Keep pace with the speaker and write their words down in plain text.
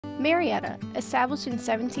Marietta, established in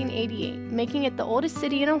 1788, making it the oldest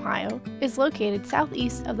city in Ohio, is located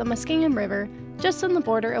southeast of the Muskingum River, just on the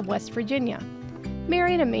border of West Virginia.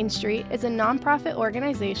 Marietta Main Street is a nonprofit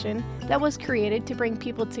organization that was created to bring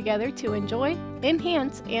people together to enjoy,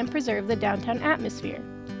 enhance, and preserve the downtown atmosphere.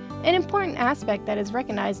 An important aspect that is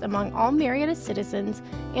recognized among all Marietta citizens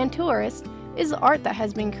and tourists is the art that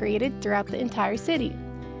has been created throughout the entire city.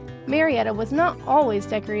 Marietta was not always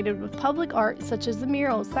decorated with public art such as the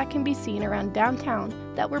murals that can be seen around downtown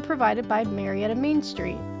that were provided by Marietta Main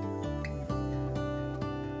Street.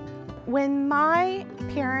 When my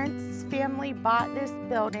parents' family bought this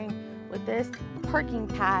building with this parking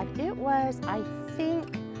pad, it was, I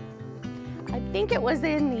think it was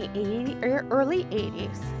in the early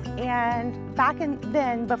 80s. And back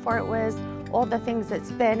then, before it was all the things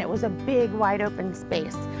it's been, it was a big, wide open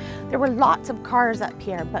space. There were lots of cars up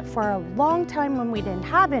here, but for a long time when we didn't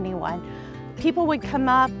have anyone, people would come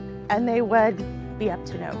up and they would be up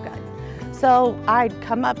to no good. So I'd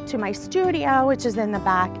come up to my studio, which is in the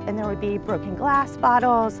back, and there would be broken glass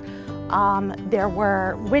bottles. There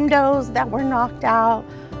were windows that were knocked out.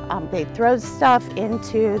 They'd throw stuff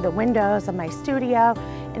into the windows of my studio,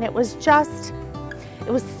 and it was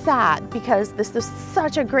sad because this was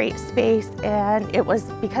such a great space, and it was,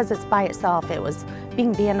 because it's by itself, it was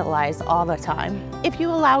being vandalized all the time. If you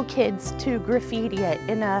allow kids to graffiti it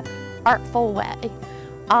in an artful way,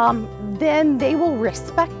 then they will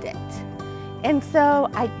respect it. And so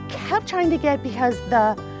I kept trying to get, because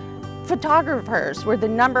the photographers were the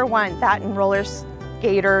 #1, that and roller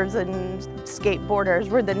skaters and skateboarders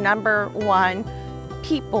were the #1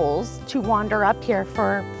 peoples to wander up here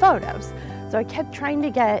for photos. So I kept trying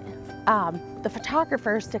to get the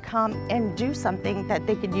photographers to come and do something that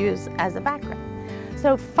they could use as a background.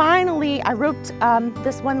 So finally I roped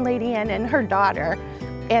this one lady in and her daughter,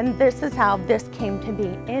 and this is how this came to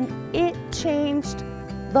be. And it changed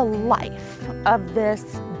the life of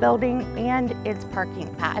this building and its parking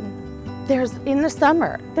pad. In the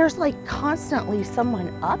summer, there's like constantly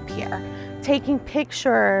someone up here taking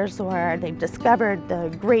pictures, or they've discovered the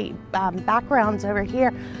great backgrounds over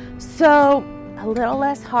here. So a little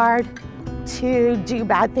less hard to do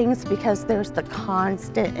bad things because there's the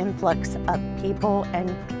constant influx of people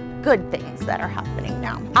and good things that are happening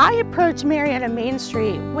now. I approached Marietta Main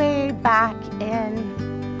Street way back in,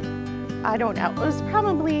 I don't know, it was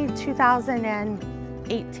probably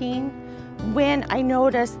 2018 when I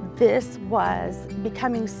noticed this was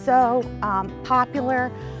becoming so popular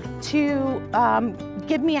to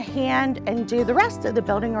give me a hand and do the rest of the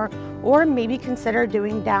building, or maybe consider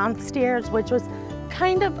doing downstairs, which was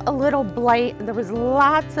kind of a little blight. There was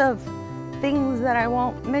lots of things that I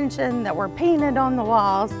won't mention that were painted on the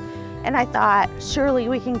walls, and I thought, surely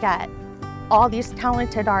we can get all these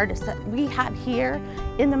talented artists that we have here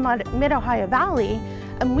in the Mid-Ohio Valley,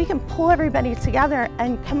 and we can pull everybody together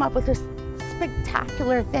and come up with this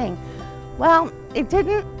spectacular thing. Well, it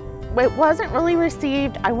wasn't really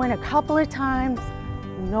received. I went a couple of times,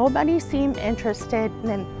 nobody seemed interested, and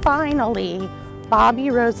then finally, Bobby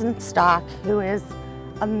Rosenstock, who is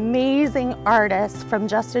an amazing artist from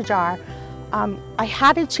Just a Jar, I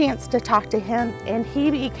had a chance to talk to him, and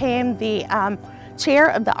he became the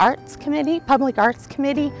chair of the Arts Committee, Public Arts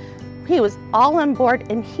Committee. He was all on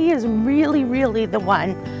board, and he is really, really the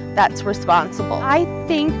one that's responsible. I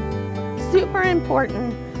think super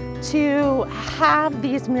important to have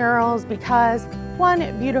these murals because, one,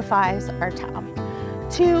 it beautifies our town.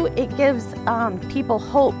 Two, it gives people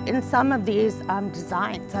hope in some of these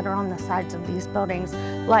designs that are on the sides of these buildings,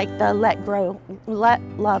 like the Let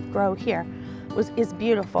Love Grow here is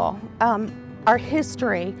beautiful. Our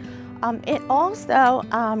history. It also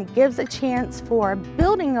gives a chance for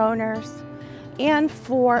building owners and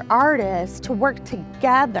for artists to work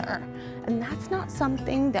together. And that's not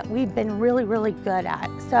something that we've been really, really good at.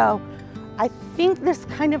 So I think this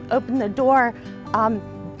kind of opened the door.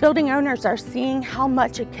 Building owners are seeing how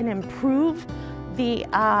much it can improve the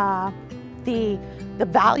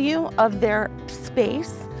value of their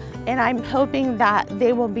space. And I'm hoping that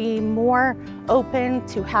they will be more open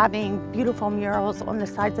to having beautiful murals on the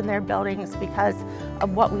sides of their buildings because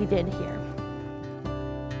of what we did here.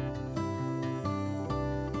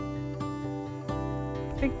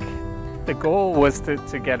 I think the goal was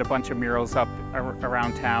to get a bunch of murals up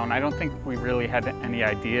around town. I don't think we really had any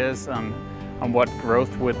ideas on what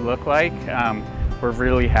growth would look like. We're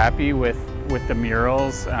really happy with the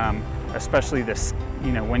murals, especially this,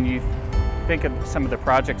 when you think of some of the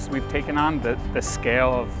projects we've taken on, the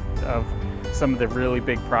scale of some of the really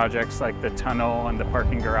big projects like the tunnel and the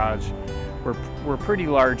parking garage. were pretty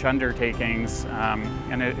large undertakings,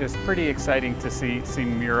 and it is pretty exciting to see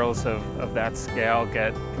murals of that scale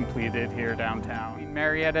get completed here downtown.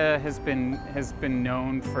 Marietta is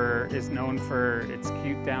known for its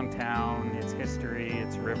cute downtown, its history,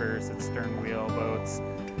 its rivers, its stern wheel boats,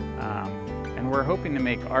 and we're hoping to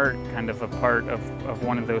make art kind of a part of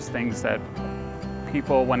one of those things that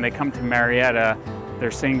people, when they come to Marietta, they're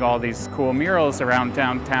seeing all these cool murals around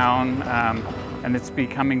downtown, and it's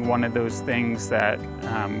becoming one of those things that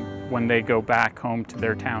when they go back home to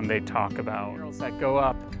their town, they talk about. Murals that go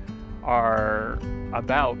up are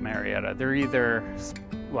about Marietta. They're either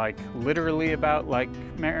like literally about like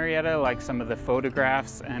Marietta, like some of the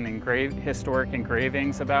photographs and historic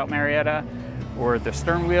engravings about Marietta, or the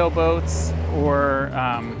stern wheel boats, or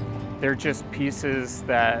they're just pieces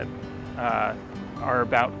that are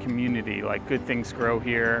about community, like good things grow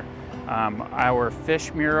here. Our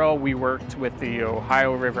fish mural, we worked with the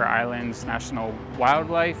Ohio River Islands National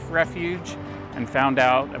Wildlife Refuge and found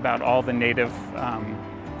out about all the native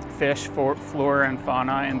fish, flora and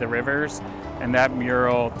fauna in the rivers, and that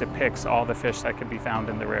mural depicts all the fish that could be found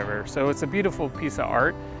in the river. So it's a beautiful piece of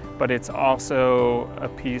art, but it's also a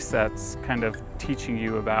piece that's kind of teaching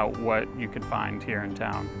you about what you could find here in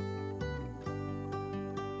town.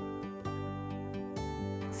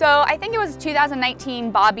 So I think it was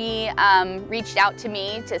 2019, Bobby reached out to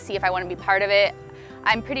me to see if I want to be part of it.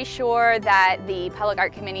 I'm pretty sure that the Public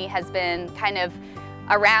Art Committee has been kind of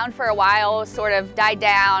around for a while, sort of died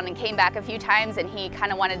down and came back a few times, and he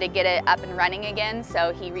kind of wanted to get it up and running again,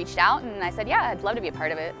 so he reached out and I said, yeah, I'd love to be a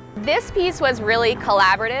part of it. This piece was really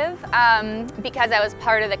collaborative because I was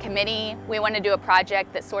part of the committee. We wanted to do a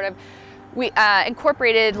project that sort of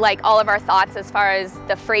incorporated like all of our thoughts as far as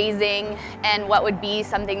the phrasing and what would be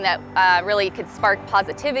something that really could spark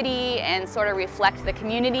positivity and sort of reflect the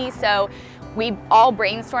community. So we all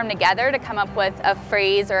brainstormed together to come up with a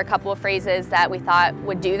phrase or a couple of phrases that we thought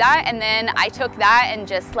would do that, and then I took that and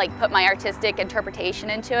just like put my artistic interpretation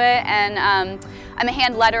into it. And I'm a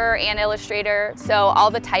hand letterer and illustrator, so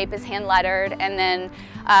all the type is hand lettered, and then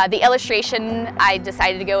the illustration, I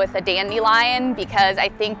decided to go with a dandelion because I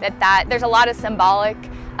think that there's a lot of symbolic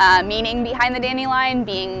meaning behind the dandelion,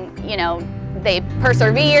 being, you know, they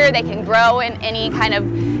persevere, they can grow in any kind of,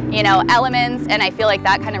 you know, elements, and I feel like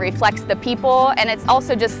that kind of reflects the people, and it's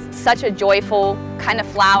also just such a joyful kind of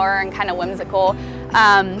flower and kind of whimsical.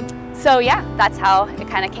 So yeah, that's how it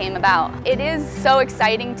kind of came about. It is so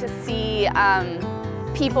exciting to see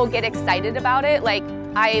people get excited about it. Like,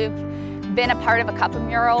 I've been a part of a couple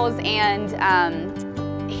murals, and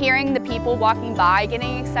hearing the people walking by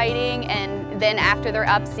getting exciting, and then after they're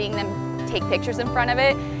up, seeing them take pictures in front of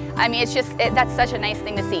it. I mean, it's just, that's such a nice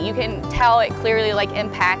thing to see. You can tell it clearly like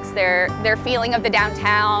impacts their feeling of the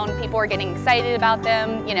downtown. People are getting excited about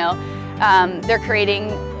them, you know, they're creating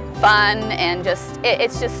fun, and just,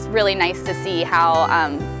 it's just really nice to see how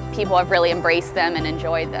people have really embraced them and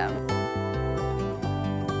enjoyed them.